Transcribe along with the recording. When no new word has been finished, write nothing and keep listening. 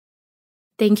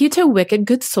Thank you to Wicked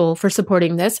Good Soul for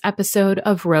supporting this episode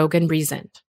of Rogue and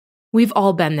Reasoned. We've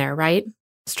all been there, right?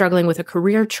 Struggling with a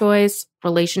career choice,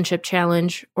 relationship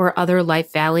challenge, or other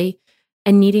life valley,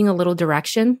 and needing a little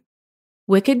direction?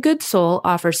 Wicked Good Soul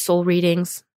offers soul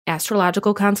readings,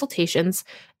 astrological consultations,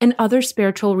 and other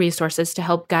spiritual resources to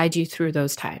help guide you through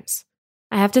those times.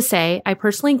 I have to say, I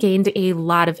personally gained a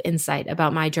lot of insight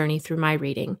about my journey through my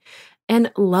reading,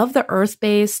 and love the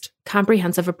earth-based,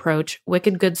 comprehensive approach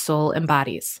Wicked Good Soul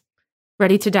embodies.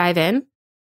 Ready to dive in?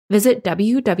 Visit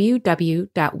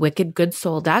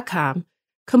www.wickedgoodsoul.com,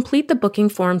 complete the booking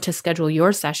form to schedule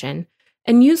your session,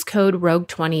 and use code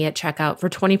ROGUE20 at checkout for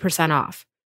 20% off.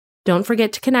 Don't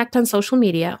forget to connect on social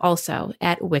media also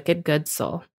at Wicked Good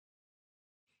Soul.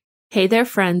 Hey there,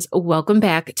 friends. Welcome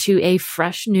back to a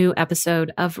fresh new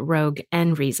episode of Rogue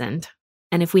and Reasoned.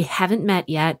 And if we haven't met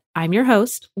yet, I'm your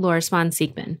host, Laura Swan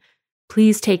Siegman.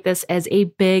 Please take this as a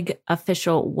big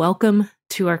official welcome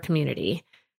to our community.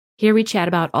 Here we chat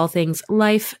about all things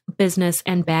life, business,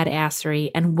 and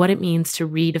badassery, and what it means to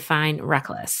redefine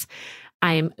reckless.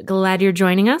 I am glad you're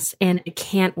joining us, and I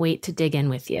can't wait to dig in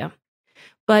with you.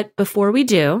 But before we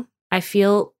do, I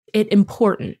feel it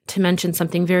important to mention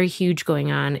something very huge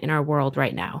going on in our world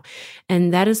right now,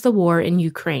 and that is the war in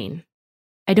Ukraine.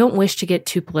 I don't wish to get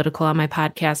too political on my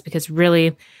podcast because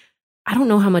really, I don't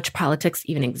know how much politics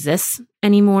even exists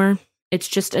anymore. It's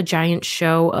just a giant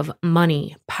show of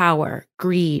money, power,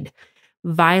 greed,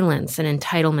 violence, and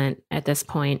entitlement at this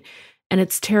point. And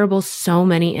it's terrible. So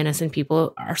many innocent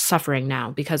people are suffering now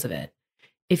because of it.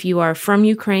 If you are from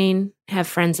Ukraine, have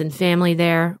friends and family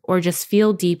there, or just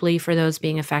feel deeply for those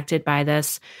being affected by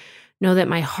this, know that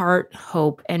my heart,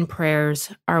 hope, and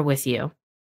prayers are with you.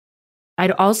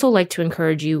 I'd also like to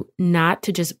encourage you not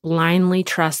to just blindly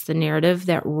trust the narrative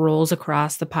that rolls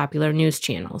across the popular news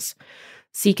channels.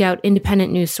 Seek out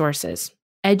independent news sources.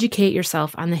 Educate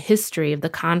yourself on the history of the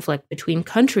conflict between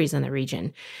countries in the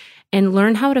region, and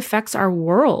learn how it affects our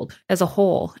world as a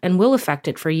whole and will affect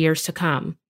it for years to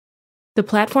come. The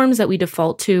platforms that we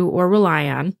default to or rely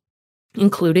on,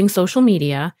 including social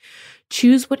media,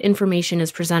 choose what information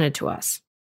is presented to us.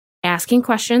 Asking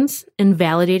questions and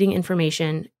validating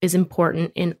information is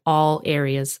important in all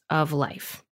areas of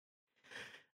life.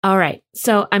 All right,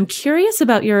 so I'm curious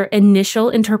about your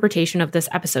initial interpretation of this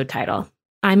episode title.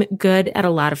 I'm good at a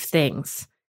lot of things.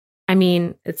 I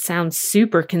mean, it sounds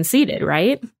super conceited,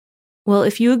 right? Well,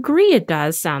 if you agree it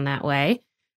does sound that way,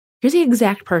 here's the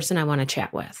exact person I want to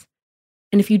chat with.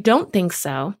 And if you don't think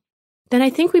so, then I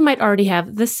think we might already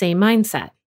have the same mindset.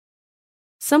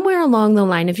 Somewhere along the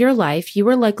line of your life, you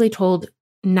were likely told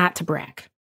not to brag,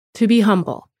 to be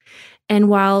humble. And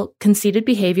while conceited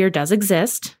behavior does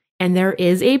exist, and there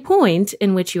is a point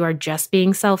in which you are just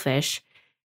being selfish,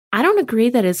 I don't agree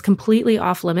that it's completely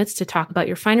off limits to talk about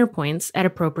your finer points at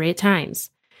appropriate times,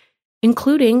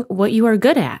 including what you are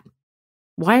good at.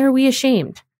 Why are we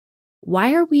ashamed?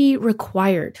 Why are we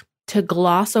required to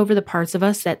gloss over the parts of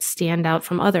us that stand out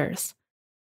from others?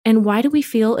 And why do we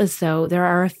feel as though there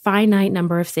are a finite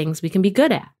number of things we can be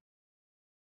good at?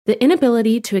 The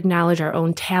inability to acknowledge our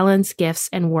own talents, gifts,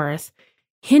 and worth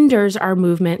hinders our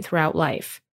movement throughout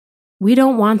life. We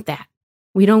don't want that.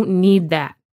 We don't need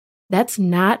that. That's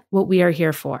not what we are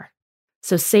here for.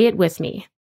 So say it with me.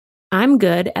 I'm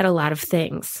good at a lot of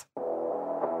things.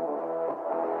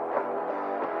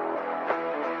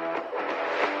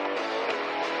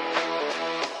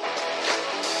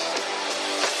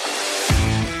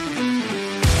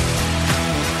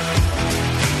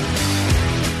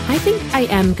 I think I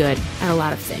am good at a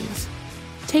lot of things.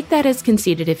 Take that as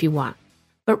conceited if you want.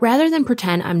 But rather than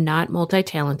pretend I'm not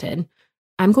multi-talented,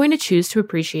 I'm going to choose to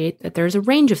appreciate that there's a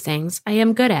range of things I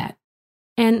am good at.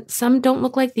 And some don't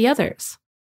look like the others.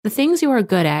 The things you are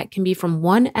good at can be from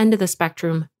one end of the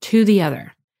spectrum to the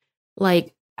other.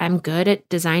 Like, I'm good at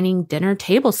designing dinner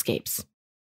tablescapes,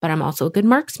 but I'm also a good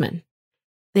marksman.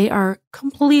 They are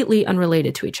completely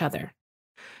unrelated to each other.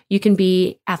 You can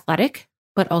be athletic,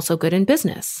 but also good in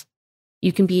business.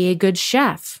 You can be a good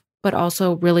chef, but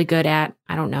also really good at,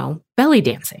 belly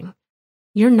dancing.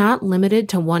 You're not limited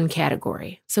to one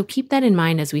category, so keep that in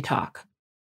mind as we talk.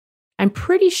 I'm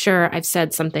pretty sure I've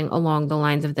said something along the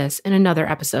lines of this in another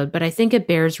episode, but I think it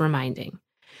bears reminding.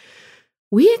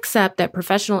 We accept that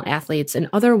professional athletes and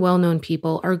other well-known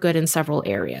people are good in several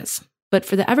areas, but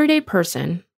for the everyday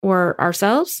person, or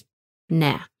ourselves,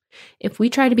 nah. If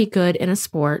we try to be good in a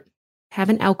sport, have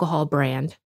an alcohol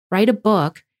brand, write a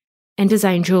book, and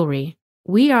design jewelry,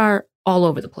 we are all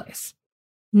over the place.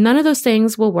 None of those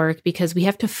things will work because we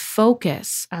have to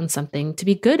focus on something to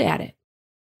be good at it.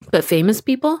 But famous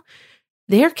people,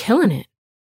 they're killing it.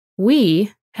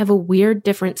 We have a weird,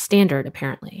 different standard,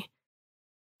 apparently.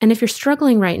 And if you're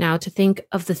struggling right now to think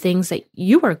of the things that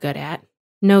you are good at,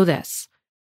 know this.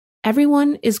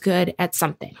 Everyone is good at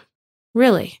something.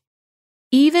 Really.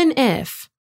 Even if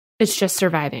it's just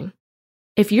surviving.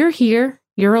 If you're here,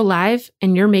 you're alive,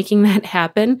 and you're making that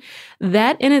happen,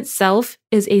 that in itself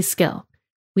is a skill.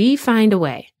 We find a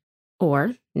way.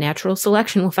 Or natural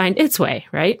selection will find its way,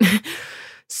 right?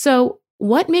 So,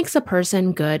 what makes a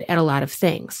person good at a lot of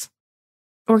things?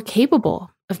 Or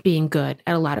capable of being good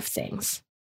at a lot of things?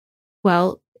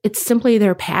 Well, it's simply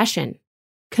their passion,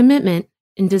 commitment,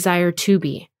 and desire to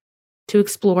be, to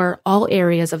explore all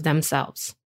areas of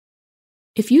themselves.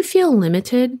 If you feel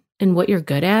limited in what you're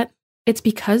good at, it's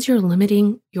because you're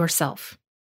limiting yourself.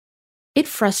 It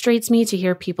frustrates me to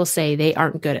hear people say they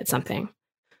aren't good at something.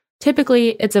 Typically,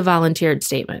 it's a volunteered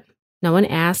statement. No one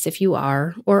asks if you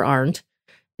are or aren't.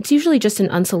 It's usually just an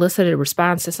unsolicited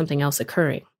response to something else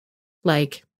occurring.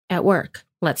 Like at work,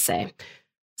 let's say.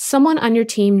 Someone on your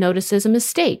team notices a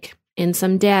mistake in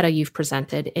some data you've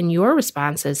presented, and your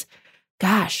response is,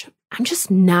 "Gosh, I'm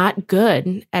just not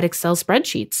good at Excel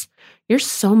spreadsheets. You're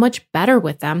so much better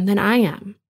with them than I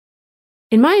am."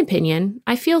 In my opinion,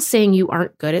 I feel saying you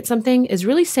aren't good at something is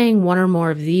really saying one or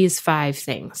more of these 5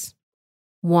 things.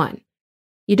 1,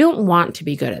 you don't want to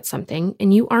be good at something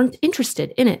and you aren't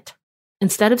interested in it.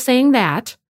 Instead of saying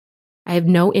that, I have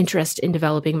no interest in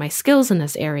developing my skills in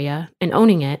this area and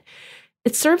owning it,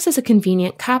 it serves as a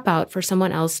convenient cop-out for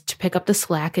someone else to pick up the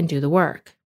slack and do the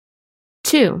work.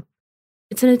 2,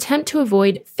 it's an attempt to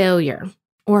avoid failure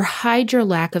or hide your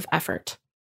lack of effort,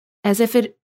 as if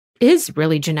it is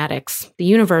really genetics, the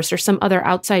universe, or some other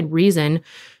outside reason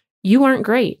you aren't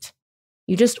great.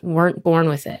 You just weren't born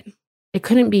with it. It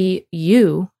couldn't be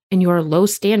you and your low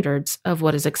standards of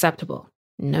what is acceptable.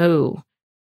 No.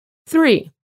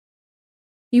 3,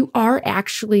 you are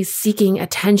actually seeking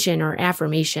attention or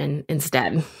affirmation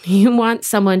instead. You want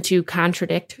someone to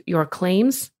contradict your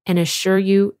claims and assure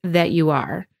you that you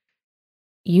are.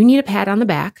 You need a pat on the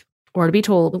back or to be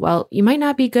told, well, you might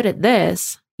not be good at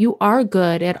this. You are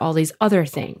good at all these other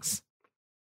things.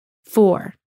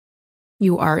 4,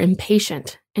 you are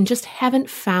impatient and just haven't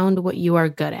found what you are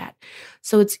good at.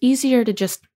 So it's easier to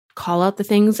just call out the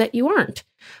things that you aren't.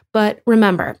 But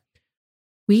remember,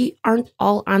 we aren't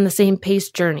all on the same pace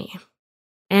journey.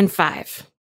 And 5,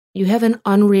 you have an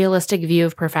unrealistic view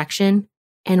of perfection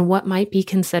and what might be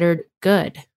considered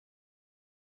good.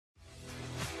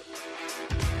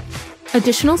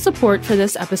 Additional support for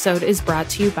this episode is brought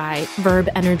to you by Verb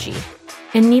Energy.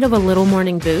 In need of a little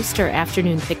morning boost or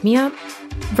afternoon pick-me-up?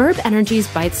 Verb Energy's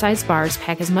bite-sized bars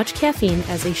pack as much caffeine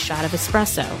as a shot of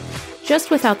espresso, just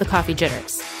without the coffee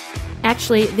jitters.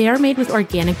 Actually, they are made with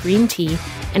organic green tea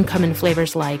and come in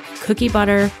flavors like cookie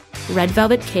butter, red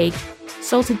velvet cake,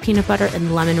 salted peanut butter,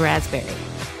 and lemon raspberry.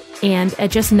 And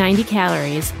at just 90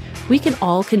 calories, we can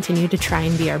all continue to try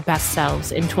and be our best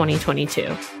selves in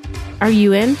 2022. Are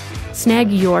you in?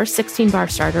 Snag your 16-bar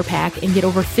starter pack and get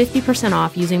over 50%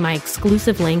 off using my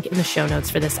exclusive link in the show notes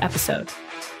for this episode.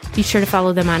 Be sure to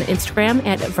follow them on Instagram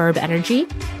at Verb Energy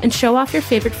and show off your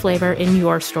favorite flavor in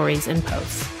your stories and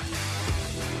posts.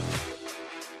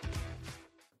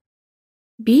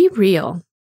 Be real.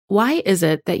 Why is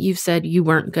it that you've said you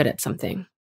weren't good at something?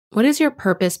 What is your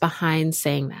purpose behind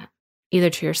saying that, either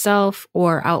to yourself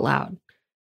or out loud?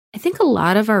 I think a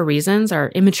lot of our reasons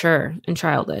are immature and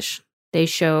childish. They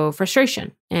show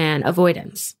frustration and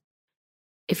avoidance.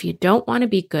 If you don't want to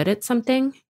be good at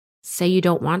something, say you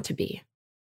don't want to be.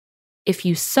 If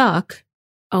you suck,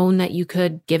 own that you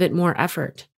could give it more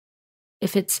effort.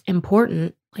 If it's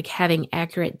important, like having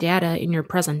accurate data in your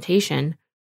presentation,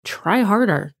 try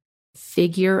harder.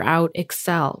 Figure out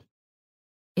Excel.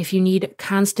 If you need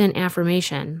constant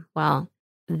affirmation, well,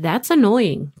 that's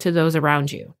annoying to those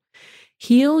around you.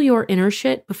 Heal your inner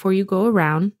shit before you go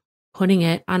around putting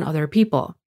it on other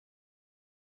people.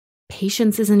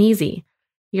 Patience isn't easy.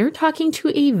 You're talking to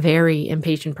a very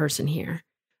impatient person here,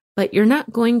 but you're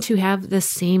not going to have the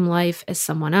same life as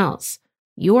someone else.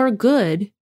 Your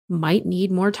good might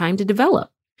need more time to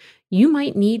develop. You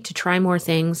might need to try more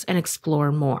things and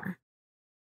explore more.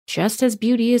 Just as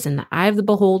beauty is in the eye of the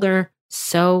beholder,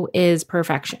 so is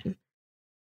perfection.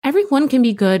 Everyone can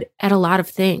be good at a lot of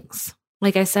things.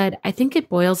 Like I said, I think it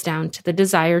boils down to the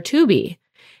desire to be.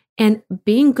 And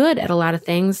being good at a lot of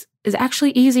things is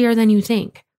actually easier than you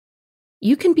think.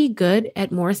 You can be good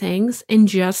at more things in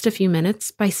just a few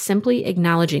minutes by simply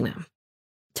acknowledging them.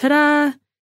 Ta-da!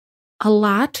 A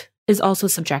lot is also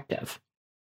subjective.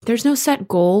 There's no set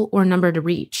goal or number to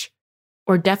reach,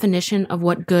 or definition of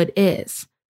what good is.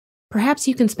 Perhaps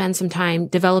you can spend some time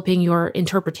developing your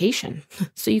interpretation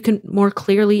so you can more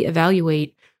clearly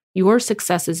evaluate your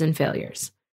successes and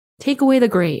failures. Take away the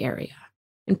gray area.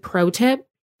 And pro tip,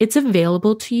 it's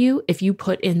available to you if you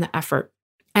put in the effort.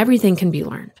 Everything can be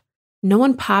learned. No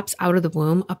one pops out of the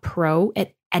womb a pro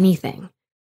at anything.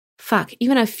 Fuck,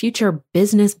 even a future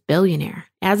business billionaire,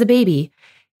 as a baby,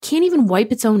 can't even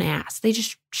wipe its own ass. They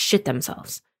just shit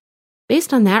themselves.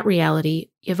 Based on that reality,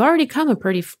 you've already come a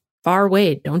pretty far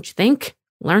way, don't you think?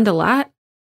 Learned a lot?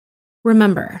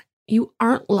 Remember, you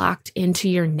aren't locked into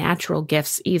your natural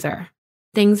gifts either.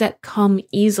 Things that come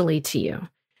easily to you.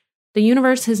 The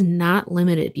universe has not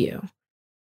limited you.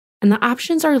 And the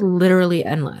options are literally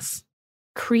endless.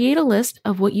 Create a list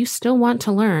of what you still want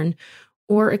to learn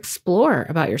or explore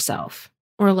about yourself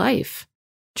or life.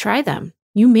 Try them.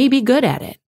 You may be good at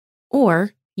it,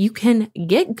 or you can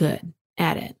get good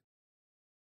at it.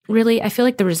 Really, I feel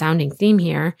like the resounding theme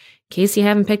here, in case you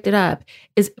haven't picked it up,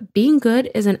 is being good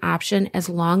is an option as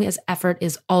long as effort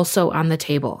is also on the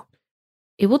table.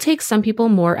 It will take some people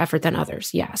more effort than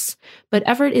others, yes, but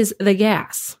effort is the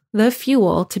gas, the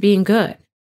fuel to being good.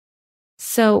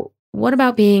 So, what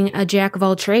about being a jack of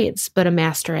all trades, but a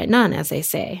master at none, as they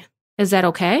say? Is that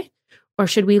okay? Or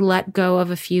should we let go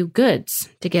of a few goods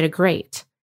to get a great?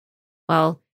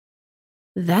 Well,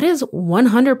 that is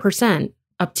 100%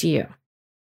 up to you.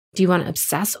 Do you want to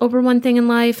obsess over one thing in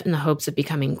life in the hopes of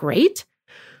becoming great?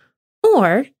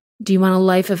 Or do you want a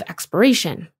life of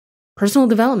exploration, personal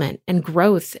development, and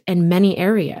growth in many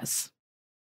areas?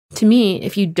 To me,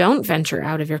 if you don't venture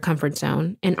out of your comfort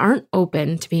zone and aren't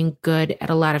open to being good at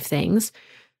a lot of things,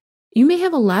 you may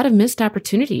have a lot of missed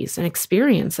opportunities and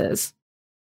experiences.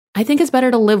 I think it's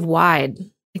better to live wide,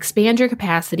 expand your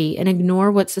capacity, and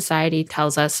ignore what society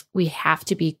tells us we have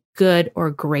to be good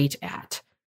or great at.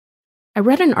 I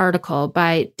read an article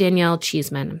by Danielle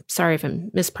Cheeseman, I'm sorry if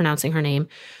I'm mispronouncing her name,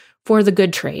 for The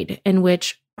Good Trade, in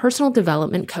which personal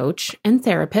development coach and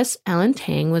therapist Ellen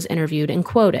Tang was interviewed and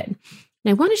quoted. And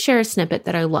I want to share a snippet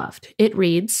that I loved. It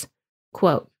reads,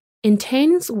 quote, "In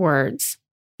Tang's words,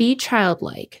 be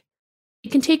childlike.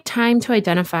 It can take time to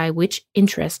identify which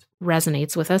interest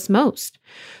resonates with us most.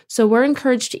 So we're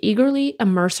encouraged to eagerly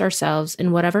immerse ourselves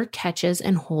in whatever catches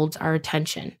and holds our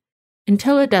attention,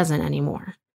 until it doesn't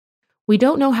anymore. We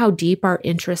don't know how deep our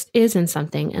interest is in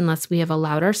something unless we have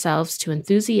allowed ourselves to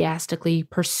enthusiastically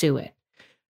pursue it.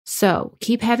 So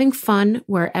keep having fun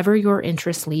wherever your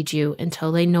interests lead you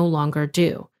until they no longer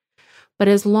do. But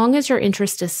as long as your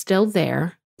interest is still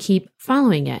there, keep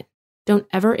following it. Don't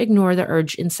ever ignore the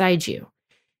urge inside you.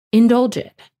 Indulge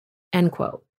it." End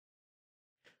quote.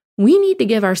 We need to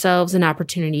give ourselves an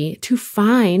opportunity to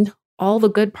find all the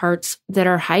good parts that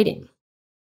are hiding.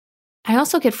 I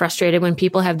also get frustrated when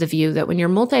people have the view that when you're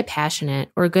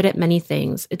multi-passionate or good at many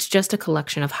things, it's just a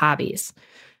collection of hobbies,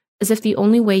 as if the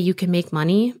only way you can make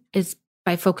money is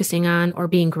by focusing on or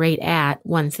being great at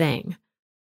one thing.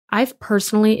 I've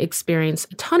personally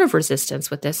experienced a ton of resistance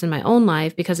with this in my own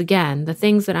life because, again, the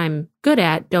things that I'm good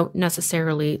at don't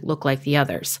necessarily look like the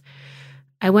others.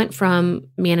 I went from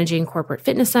managing corporate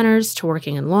fitness centers to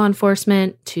working in law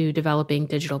enforcement to developing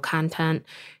digital content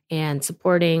and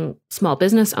supporting small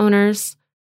business owners.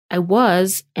 I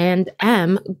was and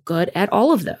am good at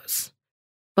all of those.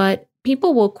 But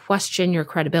people will question your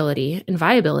credibility and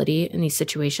viability in these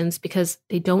situations because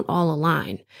they don't all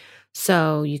align.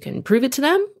 So you can prove it to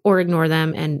them or ignore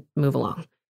them and move along.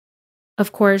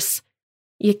 Of course,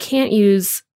 you can't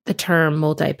use the term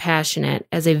multi-passionate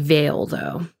as a veil,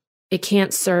 though. It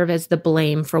can't serve as the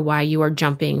blame for why you are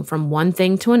jumping from one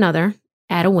thing to another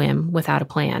at a whim without a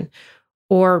plan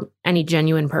or any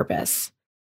genuine purpose,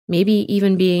 maybe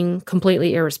even being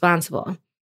completely irresponsible.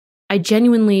 I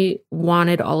genuinely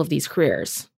wanted all of these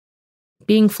careers.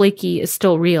 Being flaky is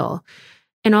still real.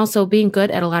 And also, being good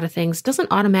at a lot of things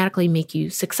doesn't automatically make you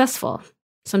successful.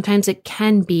 Sometimes it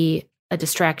can be a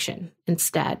distraction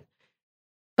instead.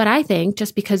 But I think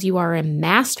just because you are a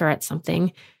master at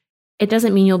something, it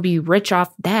doesn't mean you'll be rich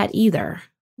off that either.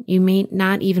 You may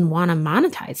not even want to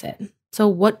monetize it. So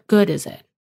what good is it?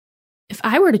 If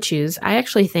I were to choose, I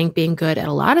actually think being good at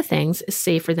a lot of things is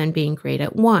safer than being great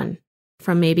at one,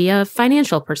 from maybe a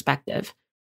financial perspective.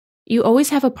 You always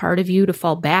have a part of you to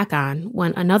fall back on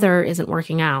when another isn't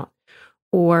working out,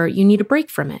 or you need a break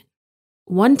from it.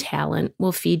 One talent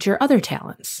will feed your other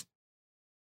talents.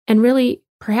 And really,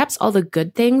 perhaps all the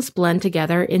good things blend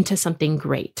together into something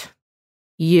great.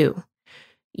 You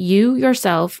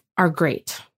yourself are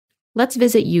great. Let's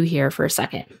visit you here for a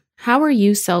second. How are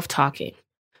you self-talking?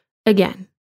 Again,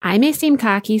 I may seem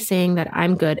cocky saying that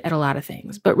I'm good at a lot of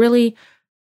things, but really,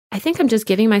 I think I'm just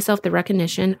giving myself the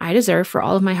recognition I deserve for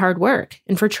all of my hard work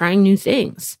and for trying new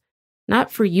things.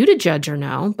 Not for you to judge or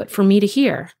know, but for me to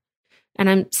hear. And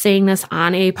I'm saying this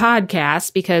on a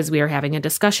podcast because we are having a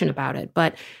discussion about it,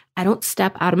 but I don't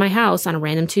step out of my house on a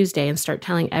random Tuesday and start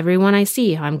telling everyone I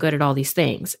see how I'm good at all these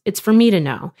things. It's for me to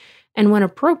know, and when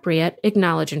appropriate,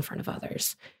 acknowledge in front of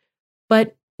others.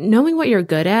 But knowing what you're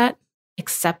good at,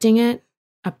 accepting it,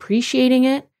 appreciating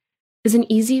it, is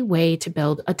an easy way to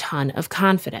build a ton of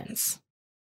confidence.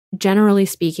 Generally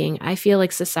speaking, I feel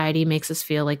like society makes us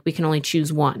feel like we can only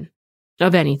choose one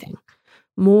of anything.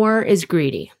 More is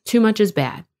greedy, too much is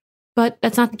bad. But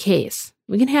that's not the case.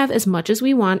 We can have as much as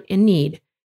we want and need,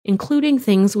 including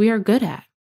things we are good at.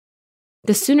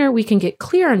 The sooner we can get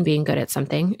clear on being good at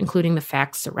something, including the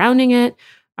facts surrounding it,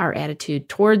 our attitude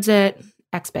towards it,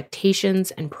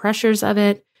 expectations and pressures of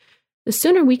it, the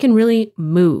sooner we can really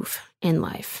move in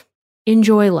life,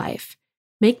 enjoy life,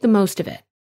 make the most of it.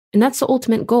 And that's the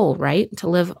ultimate goal, right? To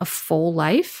live a full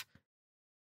life.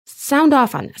 Sound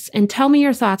off on this and tell me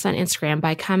your thoughts on Instagram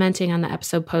by commenting on the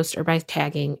episode post or by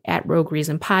tagging @Rogue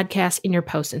Reason Podcast in your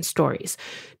posts and stories.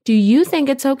 Do you think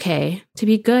it's okay to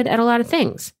be good at a lot of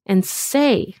things and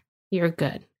say you're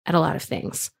good at a lot of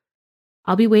things?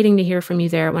 I'll be waiting to hear from you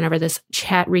there whenever this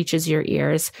chat reaches your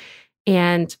ears.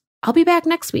 And I'll be back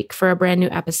next week for a brand new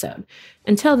episode.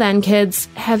 Until then, kids,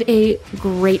 have a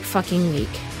great fucking week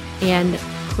and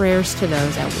prayers to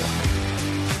those at war.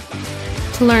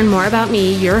 To learn more about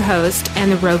me, your host,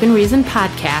 and the Rogue and Reason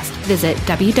podcast, visit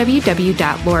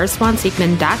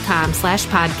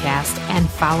www.lauraswansieckman.com/podcast and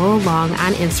follow along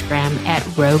on Instagram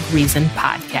 @Rogue Reason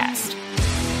Podcast.